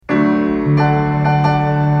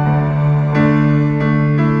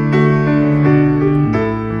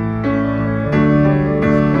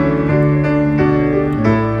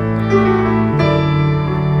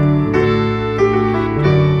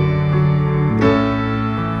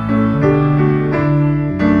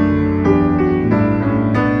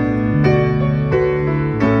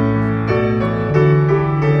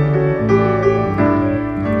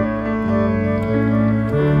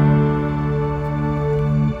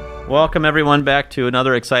Welcome, everyone, back to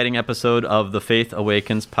another exciting episode of the Faith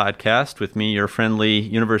Awakens podcast with me, your friendly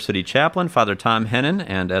university chaplain, Father Tom Hennon,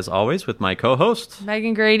 and as always, with my co-host,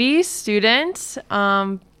 Megan Grady, student,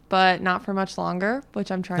 but not for much longer,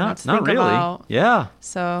 which I'm trying not to think about. Yeah.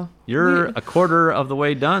 So you're a quarter of the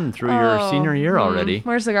way done through your senior year already.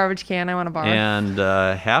 Where's the garbage can? I want to borrow. And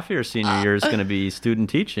half of your senior year is going to be student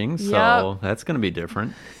teaching, so that's going to be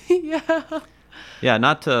different. Yeah. Yeah,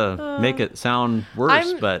 not to make it sound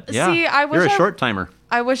worse, but yeah, see, you're a short timer.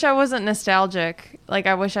 I wish I wasn't nostalgic. Like,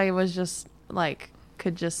 I wish I was just, like,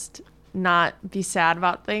 could just not be sad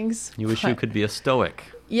about things. You wish you could be a stoic.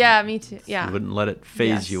 Yeah, me too. Yeah. You wouldn't let it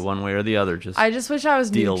phase you one way or the other. I just wish I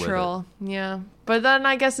was deal neutral. With it. Yeah. But then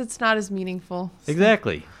I guess it's not as meaningful. So.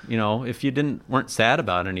 Exactly. You know, if you weren't sad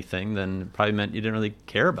about anything, then it probably meant you didn't really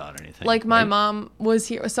care about anything. Like my mom was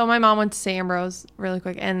here. So my mom went to St. Ambrose really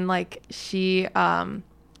quick, and like she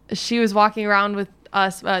was walking around with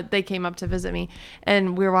us. They came up to visit me,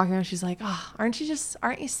 and we were walking around. She's like, "Oh, aren't you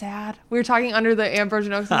sad?" We were talking under the Ambrose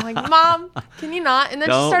Oaks. I'm like, "Mom, can you not?" And then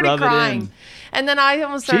she started crying, and then I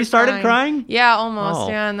almost started. She started crying? Yeah, almost.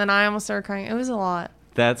 Yeah, and then I almost started crying. It was a lot.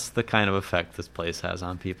 That's the kind of effect this place has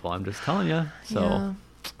on people. I'm just telling you. So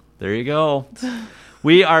there you go.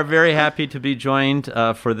 We are very happy to be joined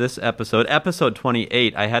for this episode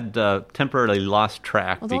 28. I had temporarily lost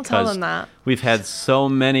track don't tell them that. We've had so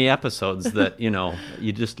many episodes that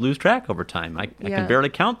you just lose track over time. I can barely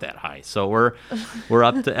count that high. So we're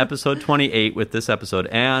up to episode 28 with this episode,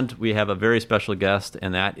 and we have a very special guest,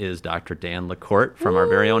 and that is Dr. Dan La Corte from our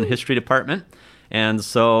very own history department. And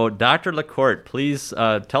so, Dr. La Corte, please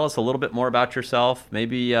tell us a little bit more about yourself,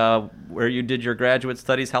 maybe where you did your graduate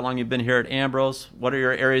studies, how long you've been here at Ambrose, what are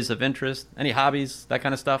your areas of interest, any hobbies, that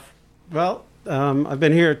kind of stuff? Well, I've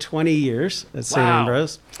been here 20 years at St.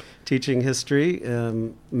 Ambrose, teaching history,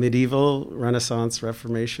 medieval, Renaissance,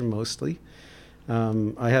 Reformation mostly.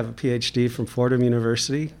 I have a PhD from Fordham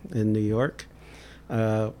University in New York.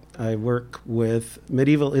 I work with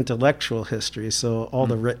medieval intellectual history, so all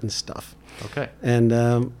the written stuff. Okay.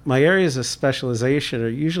 And my areas of specialization are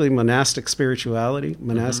usually monastic spirituality,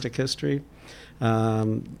 monastic history.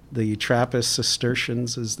 The Trappist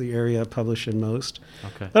Cistercians is the area I publish in most.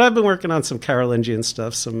 Okay. But I've been working on some Carolingian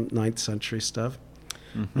stuff, some 9th century stuff,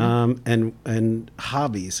 and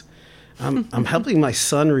hobbies. I'm helping my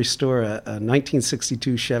son restore a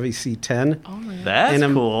 1962 Chevy C10. Oh my God.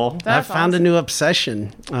 That's cool. I found a new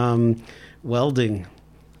obsession, welding.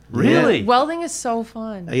 Really? Yeah. Welding is so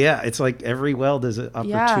fun. Yeah, it's like every weld is an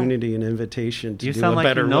opportunity and invitation to do a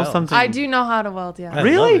better weld. Something. I do know how to weld, yeah.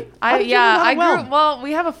 Really?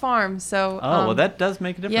 We have a farm, so... well, that does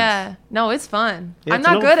make a difference. Yeah. No, it's fun. Yeah, I'm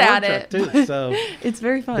not good at it. Too, so it's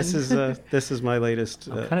very fun. This is my latest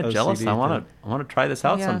I'm kind of jealous. I want to try this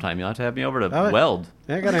out sometime. You'll have to have me over to weld.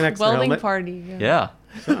 I got an extra welding helmet. Party. Yeah.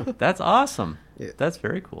 That's awesome. Yeah. That's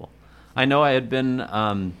very cool. I know I had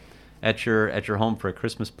been... at your home for a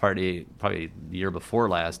Christmas party probably the year before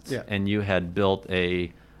last, and you had built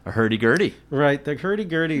a hurdy-gurdy. Right, the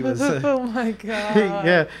hurdy-gurdy was... oh, my God.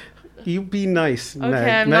 Yeah, you be nice, okay,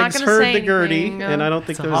 Meg. Meg's heard the gurdy, and I don't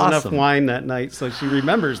think there was enough wine that night, so she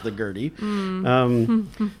remembers the gurdy.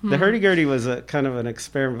 The hurdy-gurdy was a kind of an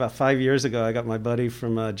experiment. About 5 years ago, I got my buddy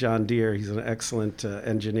from John Deere. He's an excellent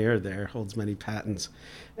engineer there, holds many patents.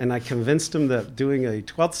 And I convinced him that doing a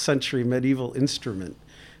 12th century medieval instrument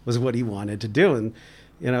was what he wanted to do. And,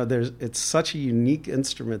 it's such a unique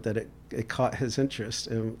instrument that it caught his interest.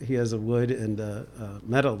 And he has a wood and a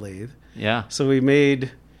metal lathe. Yeah. So we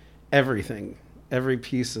made everything, every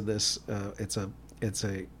piece of this. It's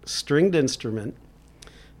a stringed instrument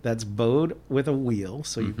that's bowed with a wheel.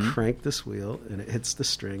 So you crank this wheel and it hits the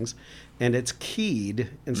strings, and it's keyed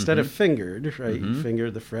instead of fingered, right? You finger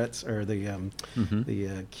the frets or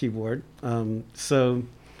the keyboard. So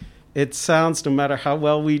it sounds, no matter how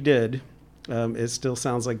well we did, it still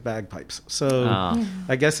sounds like bagpipes. So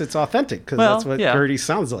I guess it's authentic because that's what gurdy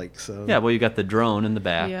sounds like. So you got the drone in the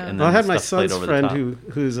back. Yeah. And then I had my son's friend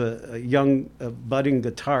who's a young budding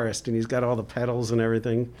guitarist, and he's got all the pedals and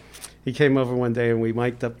everything. He came over one day and we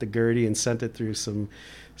mic'd up the gurdy and sent it through some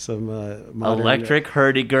modern, electric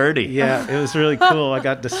hurdy-gurdy. Yeah, it was really cool. I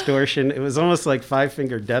got distortion. It was almost like Five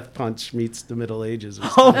Finger Death Punch meets the Middle Ages.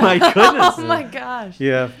 Oh my goodness! Oh my gosh!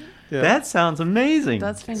 Yeah. That sounds amazing.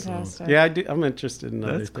 That's fantastic. Yeah, I'm interested in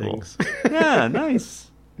other things. Cool. Yeah, nice.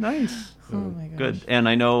 Oh my gosh. Good. And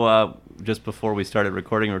I know just before we started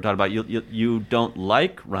recording, we were talking about you don't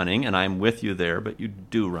like running, and I'm with you there, but you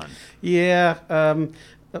do run. Yeah.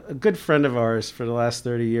 A good friend of ours for the last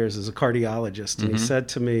 30 years is a cardiologist, and he said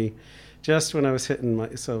to me, just when I was hitting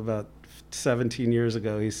about 17 years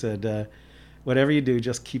ago, he said, whatever you do,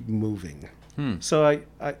 just keep moving. So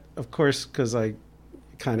I of course, because I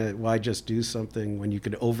why just do something when you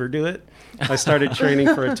could overdo it? I started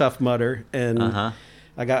training for a Tough Mudder, and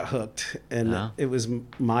I got hooked. And it was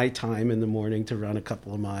my time in the morning to run a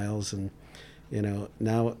couple of miles. And,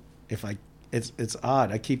 now it's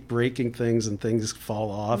odd. I keep breaking things and things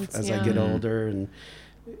fall off as I get older. And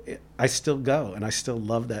I still go, and I still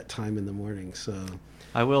love that time in the morning. So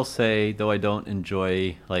I will say, though I don't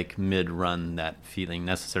enjoy like mid-run that feeling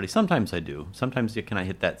necessarily. Sometimes I do. Sometimes I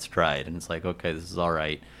hit that stride, and it's like, okay, this is all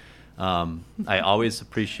right. I always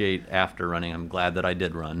appreciate after running. I'm glad that I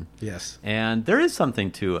did run. Yes. And there is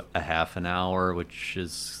something to a half an hour, which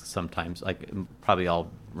is sometimes probably I'll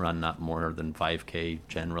run not more than 5K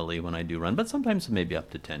generally when I do run, but sometimes maybe up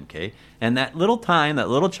to 10K. And that little time, that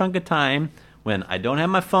little chunk of time when I don't have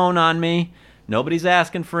my phone on me, nobody's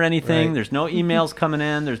asking for anything. Right. There's no emails coming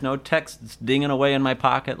in. There's no texts dinging away in my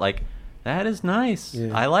pocket. Like, that is nice.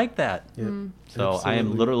 Yeah. I like that. Yeah. So absolutely. I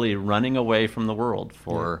am literally running away from the world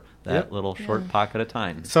for that little short pocket of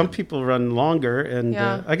time. Some people run longer, and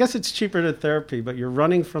I guess it's cheaper to therapy, but you're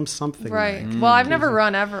running from something. Right. Well, I've never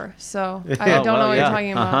run ever, so I don't know what you're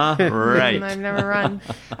talking about. Right. I've never run.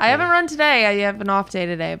 I haven't run today. I have an off day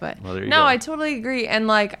today, but no, I totally agree. And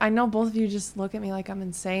like, I know both of you just look at me like I'm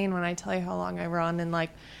insane when I tell you how long I run, and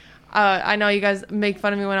like, I know you guys make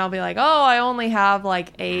fun of me when I'll be like, oh, I only have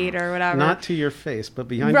like 8 or whatever. Not to your face, but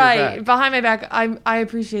behind your back. Right, behind my back. I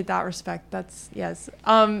appreciate that respect. That's, yes.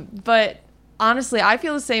 But honestly, I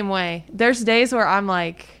feel the same way. There's days where I'm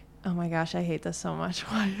like, oh my gosh, I hate this so much.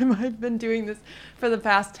 Why have I been doing this for the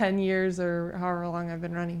past 10 years or however long I've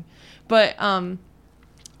been running? But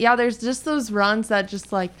there's just those runs that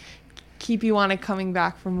just like keep you on it coming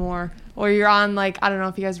back for more. Or you're on, like, I don't know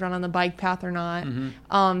if you guys run on the bike path or not.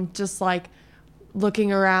 Just like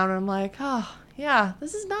looking around, and I'm like, oh yeah,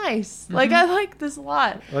 this is nice. Like, I like this a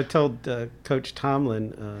lot. Well, I told Coach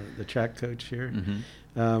Tomlin, the track coach here,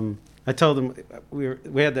 I told him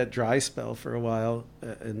we had that dry spell for a while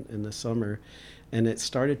in the summer, and it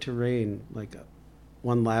started to rain like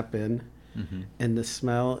one lap in. And the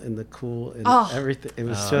smell and the cool and everything. It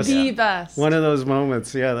was just the best. One of those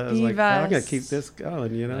moments, that was the like, best. I'm going to keep this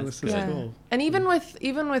going, this is cool. And even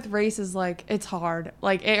with races, like, it's hard.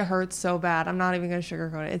 Like, it hurts so bad. I'm not even going to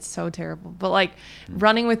sugarcoat it. It's so terrible. But, like,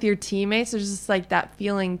 running with your teammates, there's just, like, that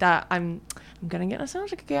feeling that I'm going to get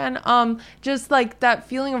nostalgic again. Just, like, that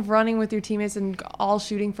feeling of running with your teammates and all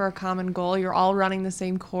shooting for a common goal. You're all running the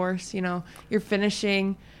same course, You're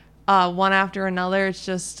finishing one after another. It's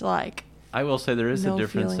just, like... I will say there is a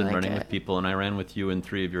difference in running with people, and I ran with you and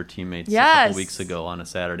 3 of your teammates a couple weeks ago on a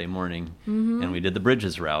Saturday morning, and we did the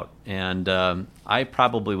Bridges route, and I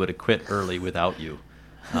probably would have quit early without you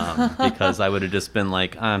because I would have just been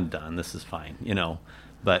like, I'm done, this is fine,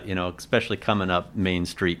 but, especially coming up Main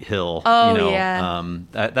Street Hill,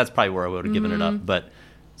 that's probably where I would have given it up, but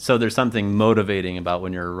so there's something motivating about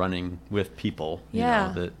when you're running with people,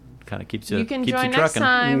 that kind of keeps you can keeps join you next trucking.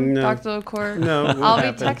 time, No. Dr. La Corte. No, I'll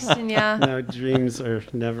be texting you. No, dreams are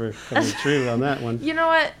never coming true on that one. You know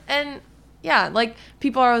what? And like,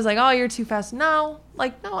 people are always like, oh, you're too fast. No,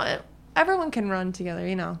 everyone can run together.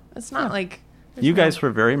 It's not like you guys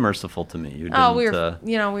were very merciful to me. You didn't, we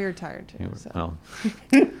were tired too.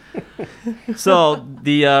 So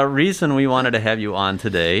the reason we wanted to have you on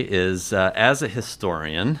today is as a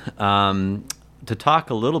historian. To talk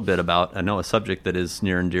a little bit about, I know, a subject that is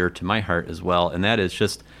near and dear to my heart as well, and that is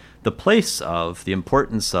just the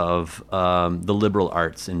importance of the liberal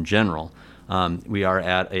arts in general. We are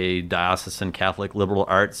at a diocesan Catholic liberal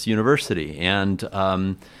arts university,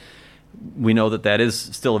 and we know that is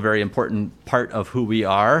still a very important part of who we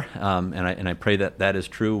are, and I pray that is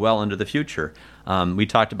true well into the future. We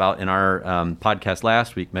talked about in our podcast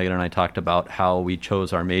last week, Megan and I talked about how we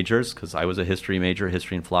chose our majors, because I was a history major,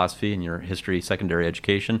 history and philosophy, and your history secondary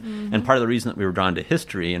education. And part of the reason that we were drawn to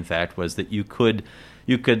history, in fact, was that you could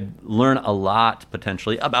learn a lot,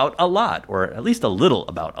 potentially, about a lot, or at least a little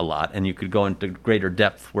about a lot, and you could go into greater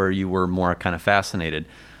depth where you were more kind of fascinated.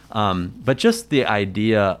 But just the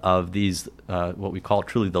idea of these, what we call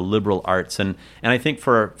truly the liberal arts, and I think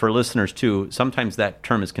for listeners too, sometimes that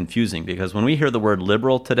term is confusing, because when we hear the word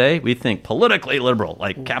liberal today, we think politically liberal,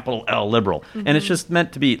 like capital L liberal, and it's just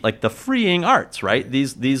meant to be like the freeing arts, right?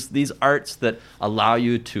 These arts that allow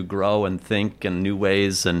you to grow and think in new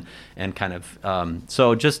ways, and kind of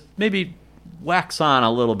so just maybe wax on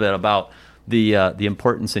a little bit about the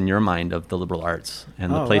importance in your mind of the liberal arts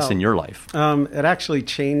and the place in your life. It actually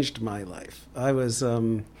changed my life. I was,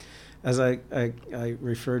 as I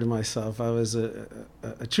refer to myself, I was a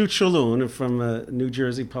chuchulun from a New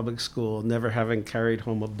Jersey public school, never having carried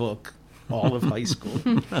home a book all of high school.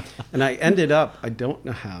 And I ended up, I don't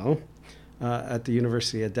know how, at the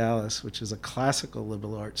University of Dallas, which is a classical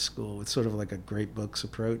liberal arts school with sort of like a great books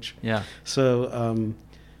approach. Yeah. So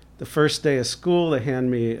the first day of school, they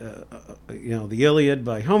hand me, the Iliad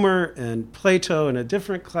by Homer and Plato in a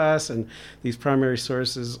different class, and these primary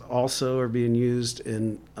sources also are being used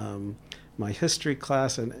in my history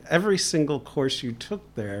class. And every single course you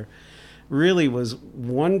took there really was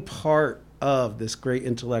one part of this great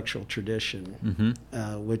intellectual tradition,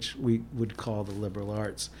 which we would call the liberal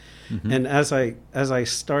arts. Mm-hmm. And as I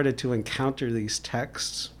started to encounter these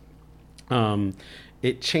texts,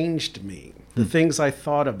 it changed me. The things I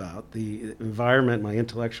thought about, the environment, my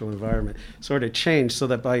intellectual environment, sort of changed, so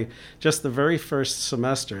that by just the very first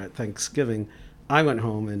semester at Thanksgiving, I went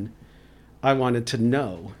home and I wanted to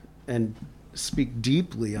know and speak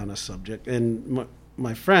deeply on a subject. And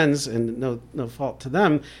my friends, and no fault to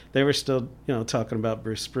them, they were still talking about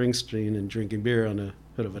Bruce Springsteen and drinking beer on the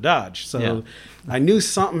hood of a Dodge. So I knew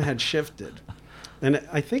something had shifted. And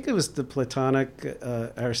I think it was the Platonic,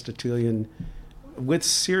 Aristotelian, with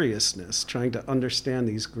seriousness, trying to understand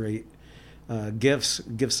these great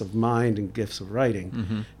gifts of mind and gifts of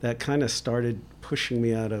writing, that kind of started pushing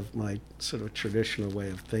me out of my sort of traditional way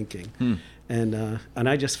of thinking. And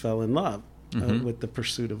I just fell in love with the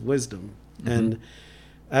pursuit of wisdom. And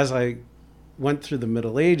as I went through the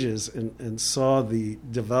Middle Ages and saw the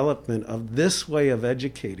development of this way of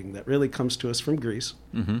educating that really comes to us from Greece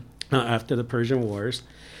after the Persian Wars,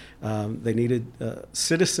 they needed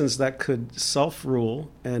citizens that could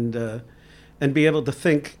self-rule and be able to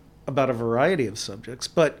think about a variety of subjects,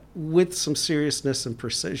 but with some seriousness and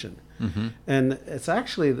precision. And it's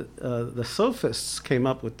actually the sophists came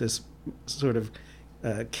up with this sort of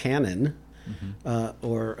canon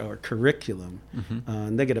or curriculum,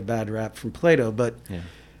 and they get a bad rap from Plato, but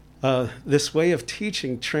this way of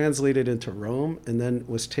teaching translated into Rome and then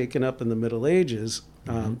was taken up in the Middle Ages,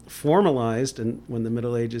 formalized, and when the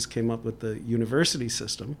Middle Ages came up with the university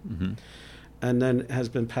system, and then has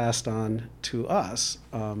been passed on to us.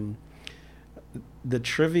 The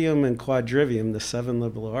trivium and quadrivium, the 7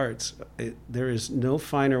 liberal arts, there is no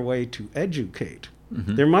finer way to educate.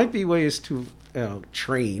 There might be ways to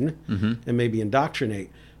train and maybe indoctrinate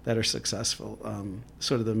that are successful,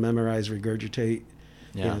 sort of the memorize, regurgitate,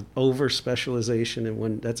 over specialization, and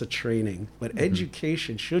when that's a training. But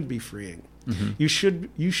education should be freeing. You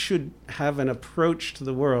should have an approach to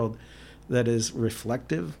the world that is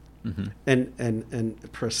reflective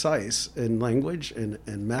and precise in language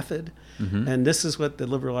and method. And this is what the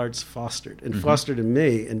liberal arts fostered, and fostered in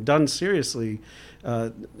me, and done seriously,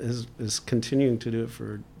 is continuing to do it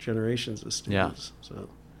for generations of students. So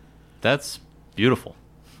that's beautiful.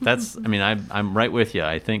 That's, I mean, I'm right with you.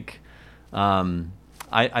 I think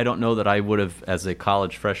I don't know that I would have, as a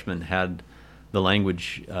college freshman, had the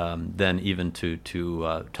language then even to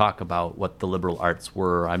talk about what the liberal arts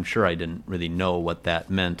were. I'm sure I didn't really know what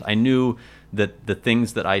that meant. I knew that the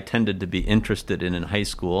things that I tended to be interested in high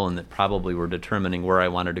school, and that probably were determining where I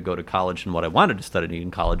wanted to go to college and what I wanted to study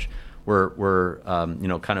in college, were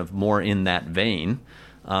kind of more in that vein.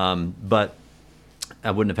 But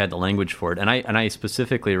I wouldn't have had the language for it. And I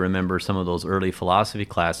specifically remember some of those early philosophy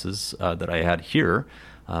classes that I had here,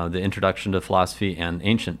 the introduction to philosophy, and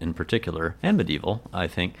ancient in particular, and medieval, I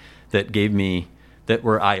think, that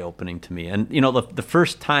were eye-opening to me. And the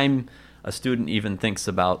first time a student even thinks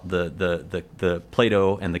about the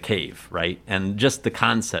Plato and the cave, right? And just the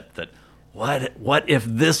concept that what if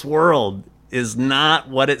this world is not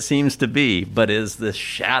what it seems to be, but is this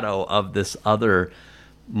shadow of this other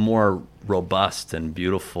more robust and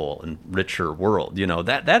beautiful and richer world?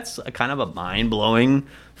 That's a kind of a mind-blowing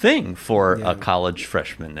thing for a college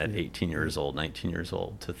freshman at 18 years old, 19 years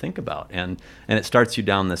old to think about. And it starts you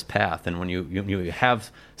down this path. And when you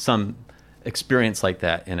have some experience like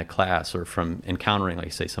that in a class, or from encountering, like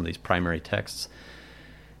you say, some of these primary texts,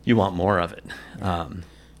 you want more of it.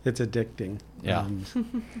 It's addicting. Yeah.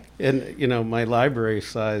 And, my library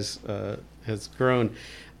size has grown.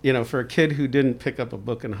 For a kid who didn't pick up a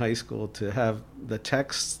book in high school, to have the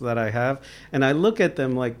texts that I have, and I look at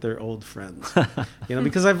them like they're old friends,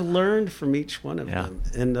 because I've learned from each one of them.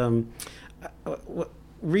 And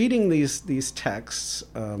reading these texts,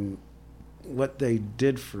 what they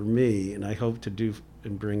did for me, and I hope to do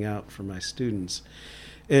and bring out for my students,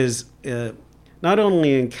 is not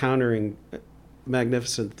only encountering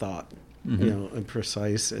magnificent thought, and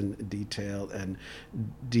precise and detailed and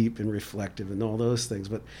deep and reflective and all those things,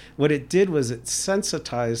 but what it did was it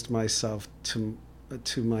sensitized myself to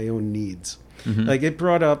my own needs. Like, it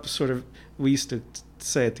brought up sort of, we used to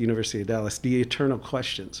say at the University of Dallas, the eternal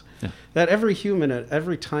questions that every human at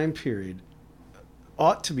every time period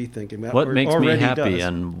ought to be thinking about. What makes me happy, does.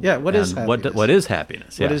 and what is happiness? What is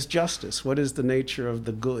happiness? What is justice? What is the nature of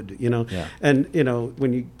the good? Yeah. And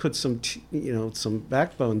when you put some some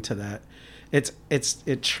backbone to that,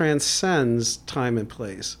 it transcends time and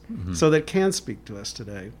place, so that it can speak to us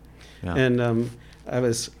today. Yeah. And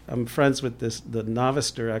I'm friends with the novice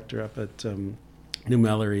director up at New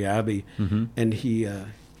Mallory Abbey, and he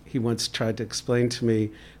once tried to explain to me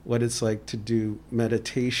what it's like to do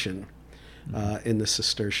meditation in the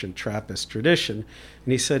Cistercian Trappist tradition.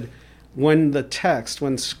 And he said,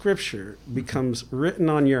 when Scripture becomes written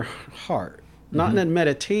on your heart, not in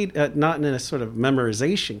a sort of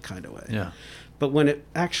memorization kind of way, but when it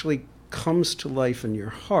actually comes to life in your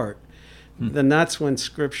heart, then that's when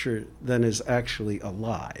Scripture then is actually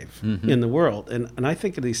alive in the world. And I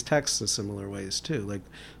think of these texts in similar ways too, like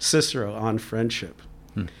Cicero on friendship.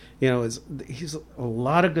 He's a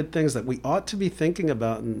lot of good things that we ought to be thinking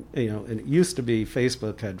about. And and it used to be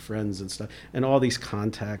Facebook had friends and stuff, and all these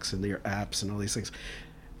contacts and your apps and all these things.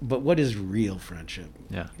 But what is real friendship?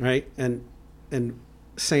 Yeah. Right. And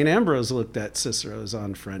St. Ambrose looked at Cicero's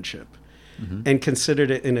on friendship and considered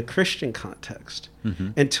it in a Christian context,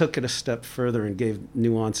 and took it a step further and gave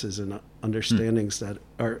nuances and understandings that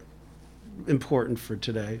are important for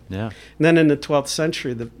today. Yeah. And then in the 12th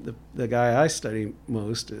century, the guy I study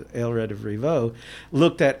most, Aelred of Rievaulx,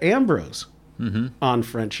 looked at Ambrose on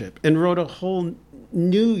friendship and wrote a whole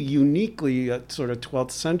new, uniquely sort of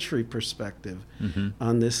 12th century perspective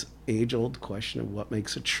on this age-old question of what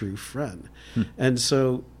makes a true friend. And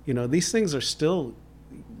so, these things are still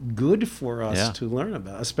good for us to learn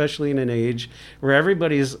about, especially in an age where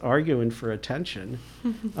everybody's arguing for attention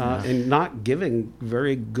and not giving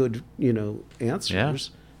very good, answers.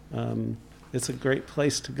 It's a great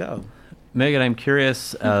place to go. Megan, I'm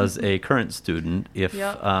curious, as a current student, if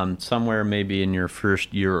somewhere maybe in your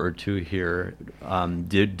first year or two here,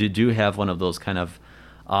 did you have one of those kind of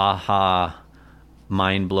aha,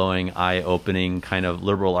 mind-blowing, eye-opening kind of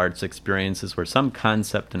liberal arts experiences where some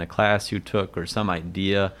concept in a class you took or some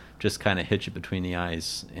idea just kind of hit you between the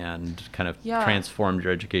eyes and kind of transformed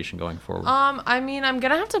your education going forward? I'm going to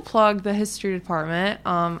have to plug the history department.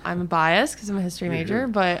 I'm biased because I'm a history major,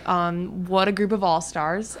 but what a group of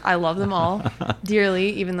all-stars. I love them all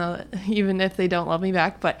dearly, even if they don't love me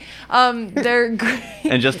back. But they're great.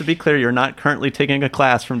 And just to be clear, you're not currently taking a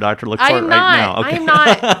class from Dr. La Corte right now. Okay. I'm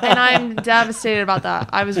not, and I'm devastated about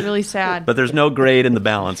that. I was really sad. But there's no grade in the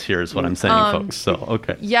balance here is what I'm saying, folks. So,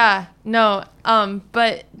 okay. Yeah, no.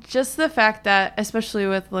 But just the fact that, especially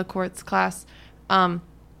with La Corte's class,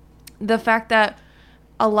 the fact that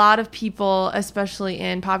a lot of people, especially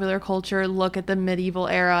in popular culture, look at the medieval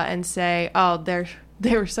era and say, "Oh,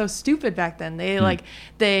 they were so stupid back then."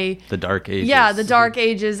 The Dark Ages. Yeah, the Dark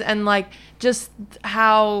Ages, and just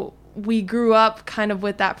how we grew up kind of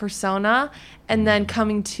with that persona, and then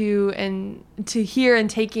coming to hear and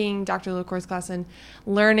taking Dr. La Corte's class and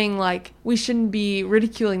learning we shouldn't be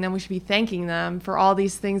ridiculing them, we should be thanking them for all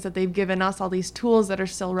these things that they've given us, all these tools that are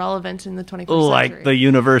still relevant in the 21st century. Like the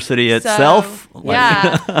university itself?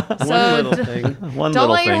 Yeah. One little thing. Don't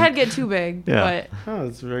let your head get too big. Yeah. But,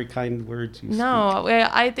 it's very kind words you speak.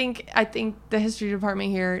 I think the history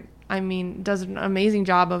department here, does an amazing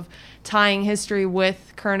job of tying history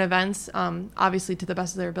with current events, obviously to the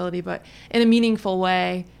best of their ability, but in a meaningful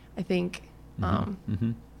way, I think.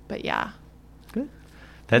 But yeah. Good.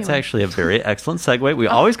 That's actually a very excellent segue. We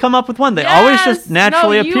always come up with one. They always just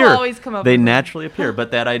naturally appear. You always come up with one. Naturally appear.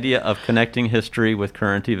 But that idea of connecting history with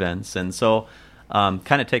current events. And so kind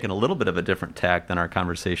of taking a little bit of a different tack than our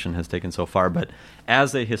conversation has taken so far. But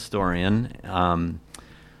as a historian,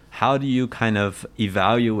 how do you kind of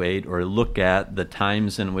evaluate or look at the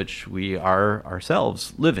times in which we are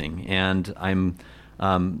ourselves living? And I'm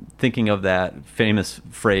thinking of that famous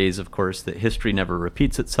phrase, of course, that history never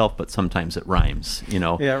repeats itself, but sometimes it rhymes.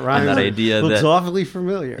 Yeah, it rhymes. And that idea looks awfully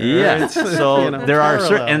familiar. Yeah. Right? So there are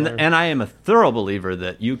certain, and I am a thorough believer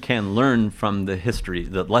that you can learn from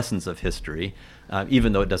the lessons of history,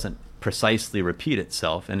 even though it doesn't precisely repeat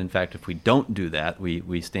itself. And in fact, if we don't do that,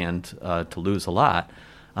 we stand to lose a lot.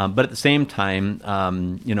 But at the same time,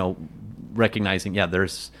 recognizing,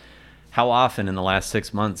 there's how often in the last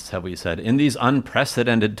 6 months have we said, in these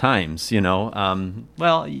unprecedented times,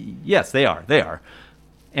 well, yes, they are,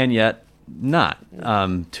 and yet not,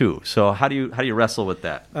 too. So how do you wrestle with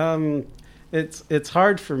that? It's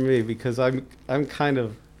hard for me because I'm kind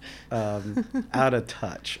of out of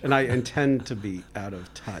touch, and I intend to be out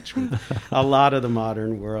of touch with a lot of the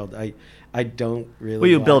modern world. I don't really. Well,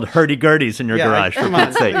 you build hurdy-gurdies in your garage, for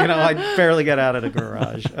Pete's sake. I barely get out of the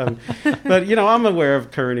garage. But I'm aware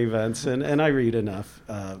of current events, and I read enough.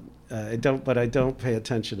 I don't pay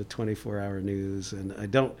attention to 24-hour news, and I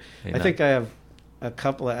don't. Amen. I think I have a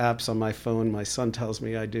couple of apps on my phone. My son tells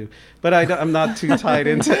me I do, but I'm not too tied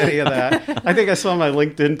into any of that. I think I saw my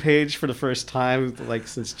LinkedIn page for the first time, like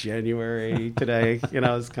since January today.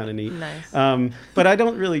 It's kind of neat. Nice. But I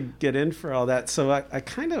don't really get in for all that. So I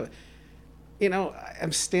kind of,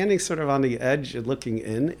 I'm standing sort of on the edge and looking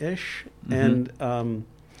in-ish. Mm-hmm.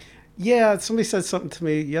 And somebody said something to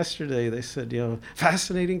me yesterday. They said,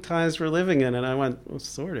 fascinating times we're living in. And I went, well,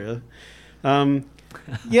 sort of. When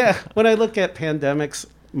I look at pandemics,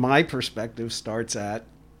 my perspective starts at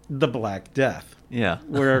the Black Death. Yeah.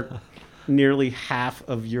 Where nearly half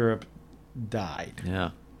of Europe died.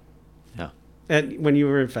 Yeah. Yeah. And when you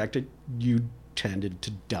were infected, you tended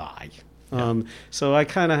to die. Yeah. So I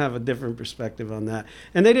kind of have a different perspective on that.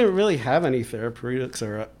 And they didn't really have any therapeutics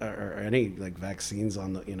or any like vaccines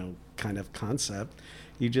on the, kind of concept.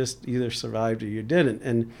 You just either survived or you didn't.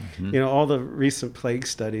 And, all the recent plague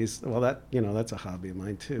studies, well, that's a hobby of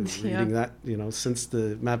mine too. Yeah. Reading that, since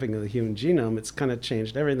the mapping of the human genome, it's kind of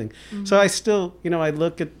changed everything. Mm-hmm. So I still, I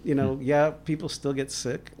look at, people still get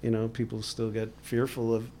sick. People still get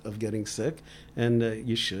fearful of getting sick. And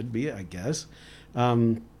you should be, I guess.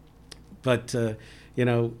 But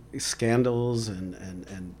scandals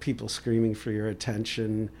and people screaming for your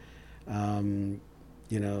attention,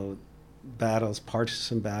 battles,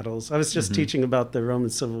 partisan battles. I was just teaching about the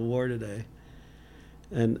Roman Civil War today,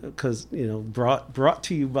 and because brought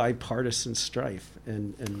to you by partisan strife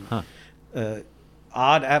and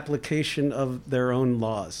odd application of their own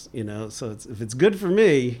laws. So if it's good for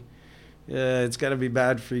me, it's got to be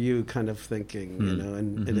bad for you, kind of thinking.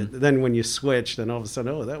 And then when you switch, then all of a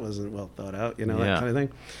sudden, that wasn't well thought out. That kind of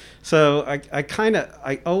thing. So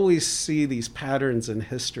I always see these patterns in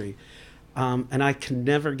history. And I can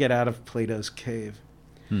never get out of Plato's cave,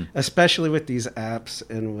 especially with these apps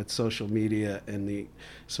and with social media and the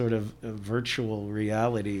sort of virtual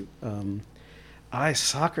reality.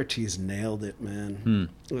 Socrates nailed it, man.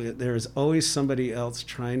 There is always somebody else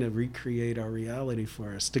trying to recreate our reality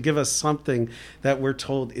for us, to give us something that we're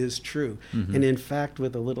told is true. And in fact,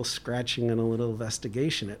 with a little scratching and a little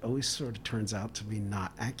investigation, it always sort of turns out to be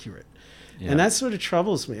not accurate. Yeah. And that sort of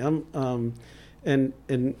troubles me.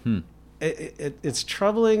 It's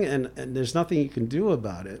troubling, and there's nothing you can do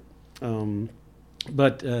about it.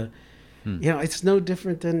 But it's no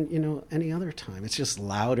different than any other time. It's just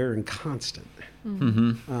louder and constant.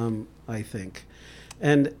 I think,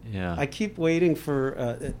 and I keep waiting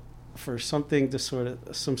for something to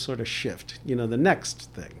some sort of shift. The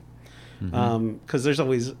next thing, because there's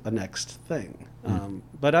always a next thing.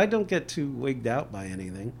 But I don't get too wigged out by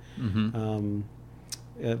anything.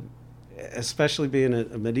 Especially being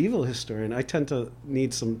a medieval historian, I tend to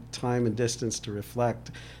need some time and distance to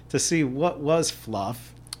reflect, to see what was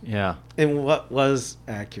fluff, and what was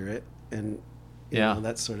accurate, and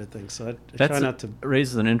that sort of thing. So I try not to.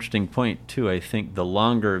 Raises an interesting point too. I think the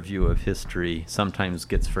longer view of history sometimes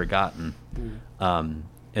gets forgotten,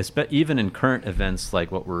 even in current events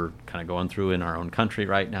like what we're kind of going through in our own country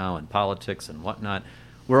right now, and politics and whatnot.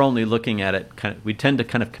 We're only looking at it we tend to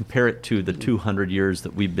kind of compare it to the 200 years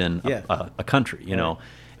that we've been a country,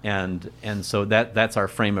 and so that's our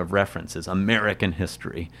frame of reference is American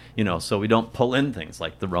history, so we don't pull in things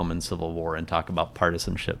like the Roman Civil War and talk about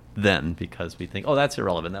partisanship then, because we think, that's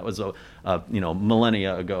irrelevant. That was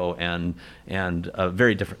millennia ago, and a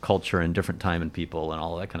very different culture and different time and people and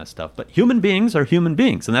all that kind of stuff. But human beings are human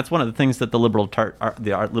beings, and that's one of the things that the liberal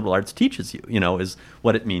arts teaches you, is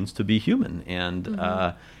what it means to be human,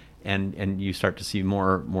 and you start to see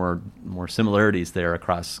more similarities there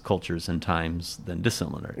across cultures and times than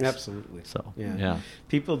dissimilarities. Absolutely. So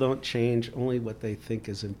people don't change; only what they think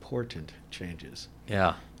is important changes.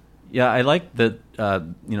 Yeah, I like that.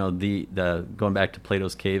 The going back to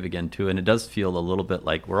Plato's cave again too, and it does feel a little bit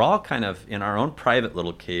like we're all kind of in our own private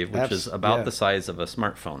little cave, which is about the size of a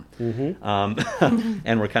smartphone,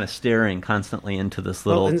 and we're kind of staring constantly into this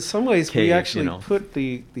little. Well, in some ways, cave, we actually put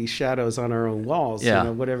the shadows on our own walls.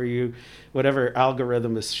 Whatever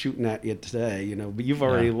algorithm is shooting at you today, but you've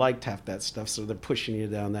already liked half that stuff, so they're pushing you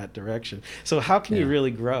down that direction. So how can you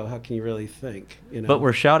really grow? How can you really think? But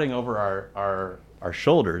we're shouting over our our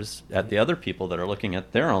shoulders at the other people that are looking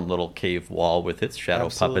at their own little cave wall with its shadow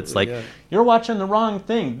puppets. Like, you're watching the wrong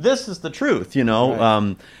thing. This is the truth,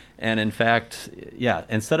 Right. And in fact,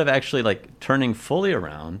 instead of actually like turning fully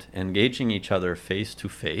around, engaging each other face to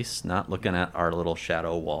face, not looking at our little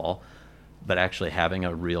shadow wall, but actually having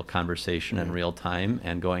a real conversation in real time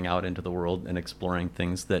and going out into the world and exploring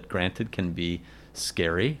things that, granted, can be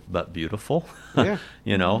scary but beautiful. Yeah.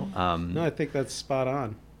 No, I think that's spot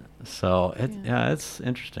on. So it's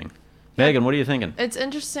interesting. Megan, what are you thinking? It's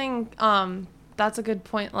interesting. That's a good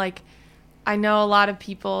point. Like, I know a lot of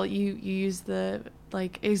people, you use the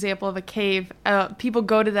like example of a cave. People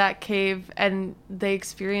go to that cave and they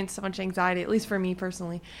experience so much anxiety, at least for me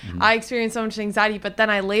personally. Mm-hmm. I experience so much anxiety, but then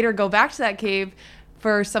I later go back to that cave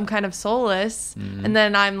for some kind of solace, and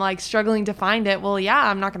then I'm like struggling to find it. Well,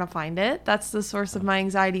 I'm not going to find it. That's the source of my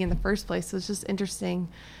anxiety in the first place. So it's just interesting.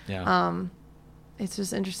 Yeah. It's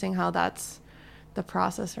just interesting how that's the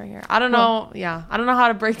process right here. I don't know. I don't know how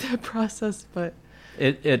to break that process, but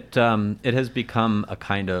it has become a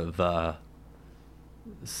kind of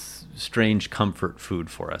strange comfort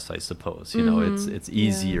food for us, I suppose. It's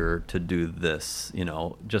easier to do this,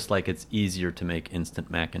 just like it's easier to make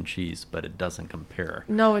instant mac and cheese, but it doesn't compare.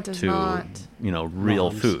 No, it does to, not.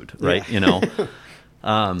 Real food, right?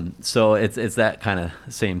 So it's that kind of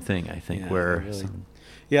same thing, I think, where. Really.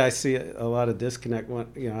 I see a lot of disconnect when,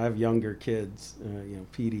 I have younger kids,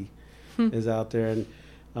 Petey is out there,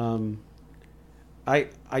 and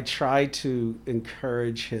I try to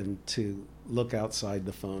encourage him to look outside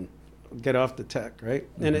the phone, get off the tech, right?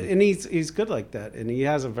 Mm-hmm. And he's good like that, and he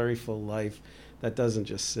has a very full life that doesn't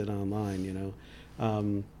just sit online,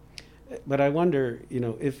 But I wonder,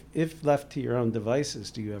 if left to your own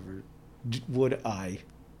devices, would I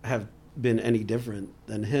have been any different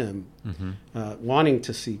than him, wanting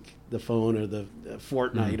to seek the phone or the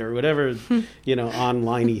Fortnite or whatever,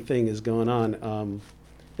 online-y thing is going on.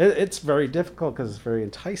 It's very difficult because it's very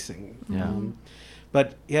enticing. Yeah.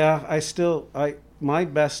 But my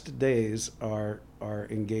best days are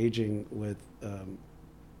engaging with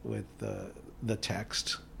the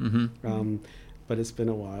text. Mm-hmm. But it's been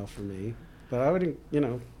a while for me. But I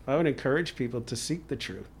would encourage people to seek the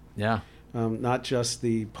truth. Yeah. Not just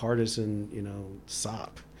the partisan,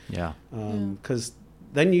 sop. Yeah. Because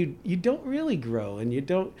then you don't really grow, and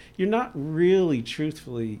you're not really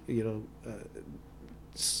truthfully,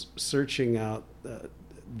 searching out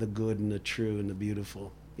the good and the true and the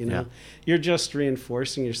beautiful. You're just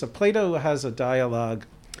reinforcing yourself. Plato has a dialogue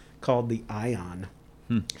called the Ion,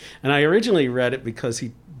 and I originally read it because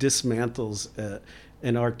he dismantles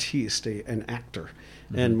an artiste, an actor.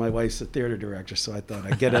 And my wife's a theater director, so I thought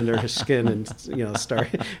I'd get under her skin and start.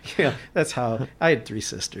 That's how I had 3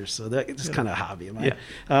 sisters, so that's kind of a hobby of mine.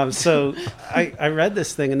 Yeah. So I read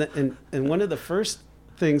this thing, and one of the first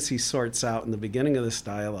things he sorts out in the beginning of this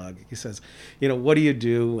dialogue, he says, what do you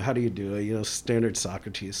do? How do you do it? Standard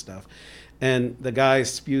Socrates stuff. And the guy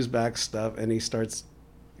spews back stuff, and he starts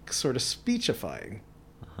sort of speechifying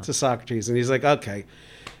to Socrates, and he's like, okay.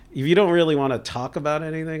 If you don't really want to talk about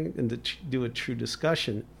anything and to do a true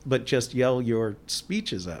discussion, but just yell your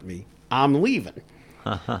speeches at me, I'm leaving.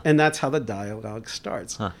 And that's how the dialogue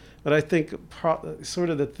starts. But I think sort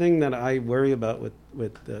of the thing that I worry about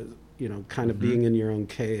with kind of being in your own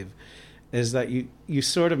cave is that you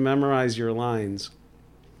sort of memorize your lines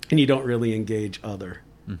and you don't really engage other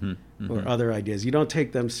or other ideas. You don't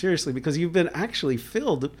take them seriously because you've been actually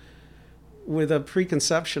filled with a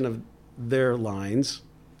preconception of their lines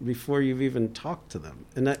before you've even talked to them.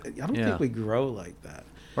 And I don't think we grow like that.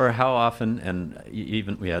 Or how often, and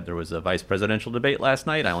even there was a vice presidential debate last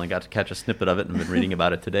night. I only got to catch a snippet of it and been reading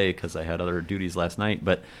about it today because I had other duties last night.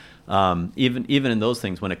 But even in those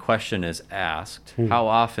things, when a question is asked, how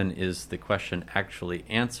often is the question actually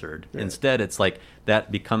answered? Right. Instead, it's like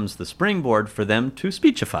that becomes the springboard for them to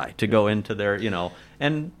speechify, to go into their,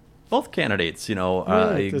 and both candidates,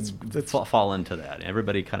 fall into that.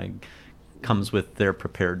 Everybody kind of comes with their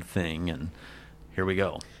prepared thing, and here we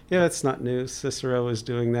go. Yeah, that's not new. Cicero was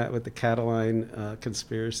doing that with the Catiline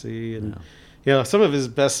conspiracy, and some of his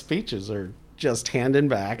best speeches are just handing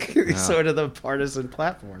back sort of the partisan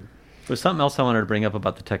platform. There's something else I wanted to bring up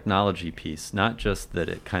about the technology piece. Not just that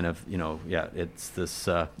it kind of, it's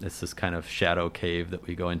this kind of shadow cave that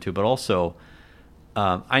we go into, but also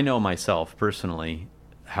I know myself personally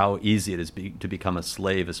how easy it is to become a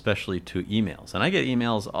slave, especially to emails. And I get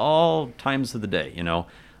emails all times of the day, work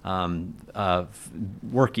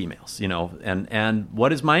emails, and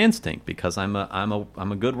what is my instinct? Because I'm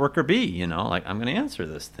a good worker bee, like I'm going to answer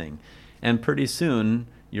this thing. And pretty soon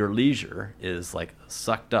your leisure is like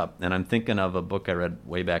sucked up. And I'm thinking of a book I read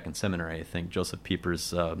way back in seminary, I think, Joseph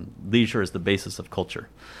Pieper's Leisure is the Basis of Culture.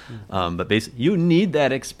 But you need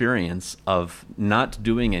that experience of not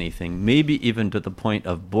doing anything, maybe even to the point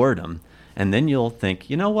of boredom. And then you'll think,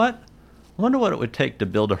 you know what? I wonder what it would take to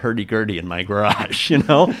build a hurdy-gurdy in my garage,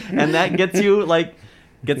 And that gets you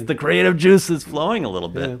gets the creative juices flowing a little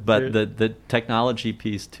bit. Yeah, but the technology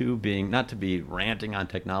piece too, being, not to be ranting on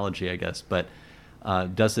technology, I guess, but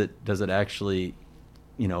does it actually,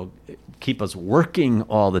 keep us working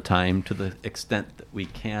all the time to the extent that we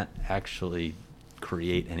can't actually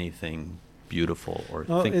create anything beautiful or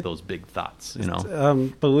think those big thoughts,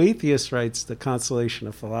 Boethius writes The Consolation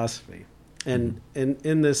of Philosophy. And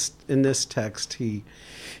in this text,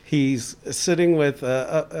 he's sitting with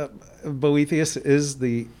Boethius is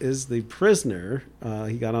the prisoner.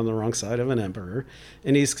 He got on the wrong side of an emperor,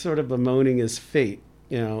 and he's sort of bemoaning his fate.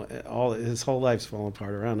 His whole life's falling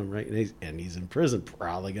apart around him, right? And he's in prison,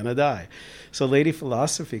 probably gonna die. So Lady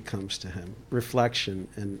Philosophy comes to him, reflection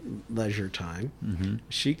and leisure time. Mm-hmm.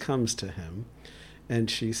 She comes to him, and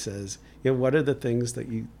she says, what are the things that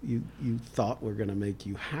you thought were gonna make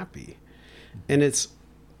you happy? And it's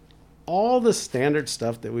all the standard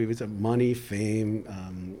stuff that we would say: money,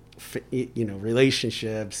 fame,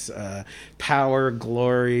 relationships, power,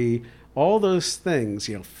 glory, all those things.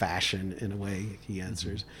 Fashion, in a way, he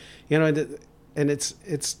answers. And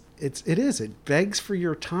it begs for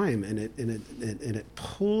your time, and it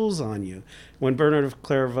pulls on you. When Bernard of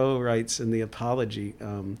Clairvaux writes in the Apology,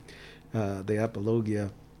 the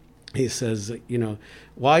Apologia, he says,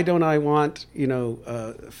 why don't I want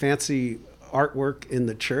fancy artwork in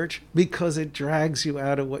the church? Because it drags you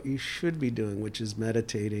out of what you should be doing, which is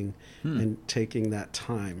meditating and taking that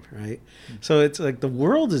time, right? So it's like the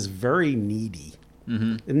world is very needy.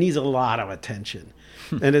 Mm-hmm. It needs a lot of attention.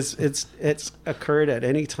 And it's occurred at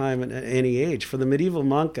any time and at any age. For the medieval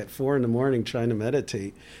monk at 4 a.m. trying to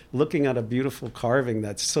meditate, looking at a beautiful carving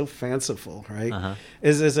that's so fanciful, right,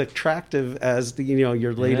 is as attractive as the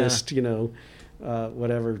your latest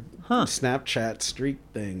whatever Snapchat streak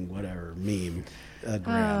thing, whatever meme.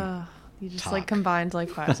 You just combined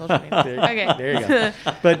 5 social media. Okay, there you go.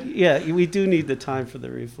 But we do need the time for the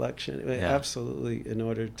reflection, absolutely, in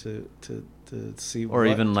order to see. Or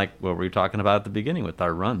even like what we were talking about at the beginning with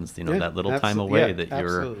our runs, that little time away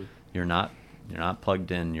that you're not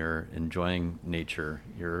plugged in, you're enjoying nature,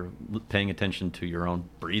 you're paying attention to your own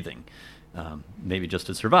breathing, maybe just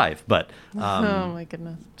to survive. But oh my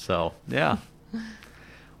goodness. So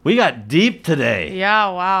we got deep today.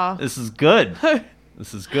 Yeah, wow. This is good.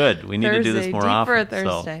 This is good. We need to do this more often.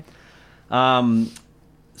 Thursday.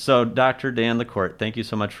 So Dr. Dan La Corte, thank you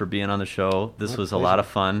so much for being on the show. This was a lot of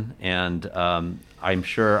fun, and I'm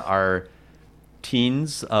sure our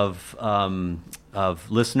teens of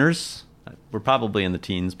listeners, we're probably in the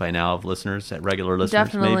teens by now of listeners, at regular listeners,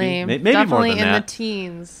 definitely, maybe definitely more than in that. The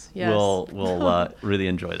teens. Yes, we'll really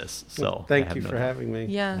enjoy this. So thank you for having me.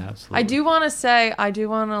 Yeah, absolutely. I do want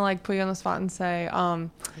to put you on the spot and say,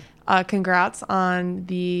 congrats on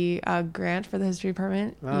the grant for the history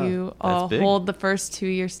department. You hold the first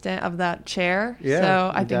 2-year stint of that chair. Yeah,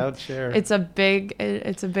 so I think chair. it's a big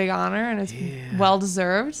honor, and it's well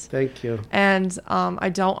deserved. Thank you. And I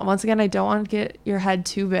don't want to get your head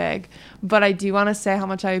too big, but I do want to say how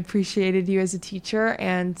much I appreciated you as a teacher,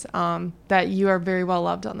 and that you are very well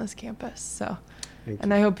loved on this campus. So,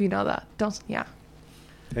 and I hope you know that.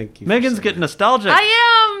 Thank you. Megan's getting nostalgic.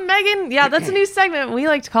 I am, Megan. Yeah, that's a new segment we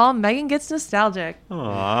like to call Megan Gets Nostalgic.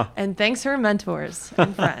 Aww. And thanks her mentors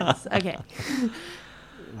and friends. Okay.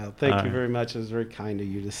 Well, thank you very much. It was very kind of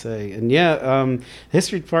you to say. And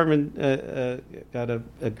history department got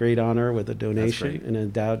a great honor with a donation, an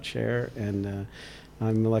endowed chair, and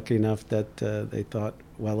I'm lucky enough that they thought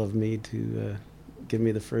well of me to give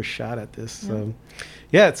me the first shot at this. So,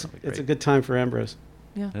 it's a good time for Ambrose.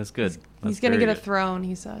 Yeah, that's good. He's going to get a throne,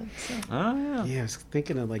 he said. So. Oh, yeah. Yeah, I was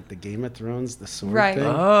thinking of the Game of Thrones, the sword thing.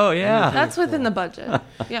 Oh, yeah. That's within the budget.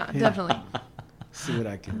 Yeah, definitely. See what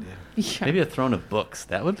I can do. Yeah. Maybe a throne of books.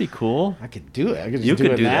 That would be cool. I could do it. I could just you do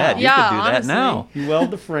could it do now. that. You could do that now. You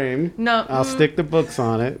weld the frame. No. I'll stick the books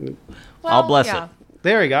on it. Well, I'll bless it.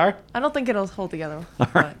 There we go. I don't think it'll hold together. All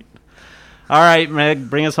right, Meg,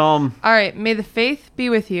 bring us home. All right. May the faith be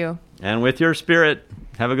with you. And with your spirit.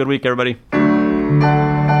 Have a good week, everybody.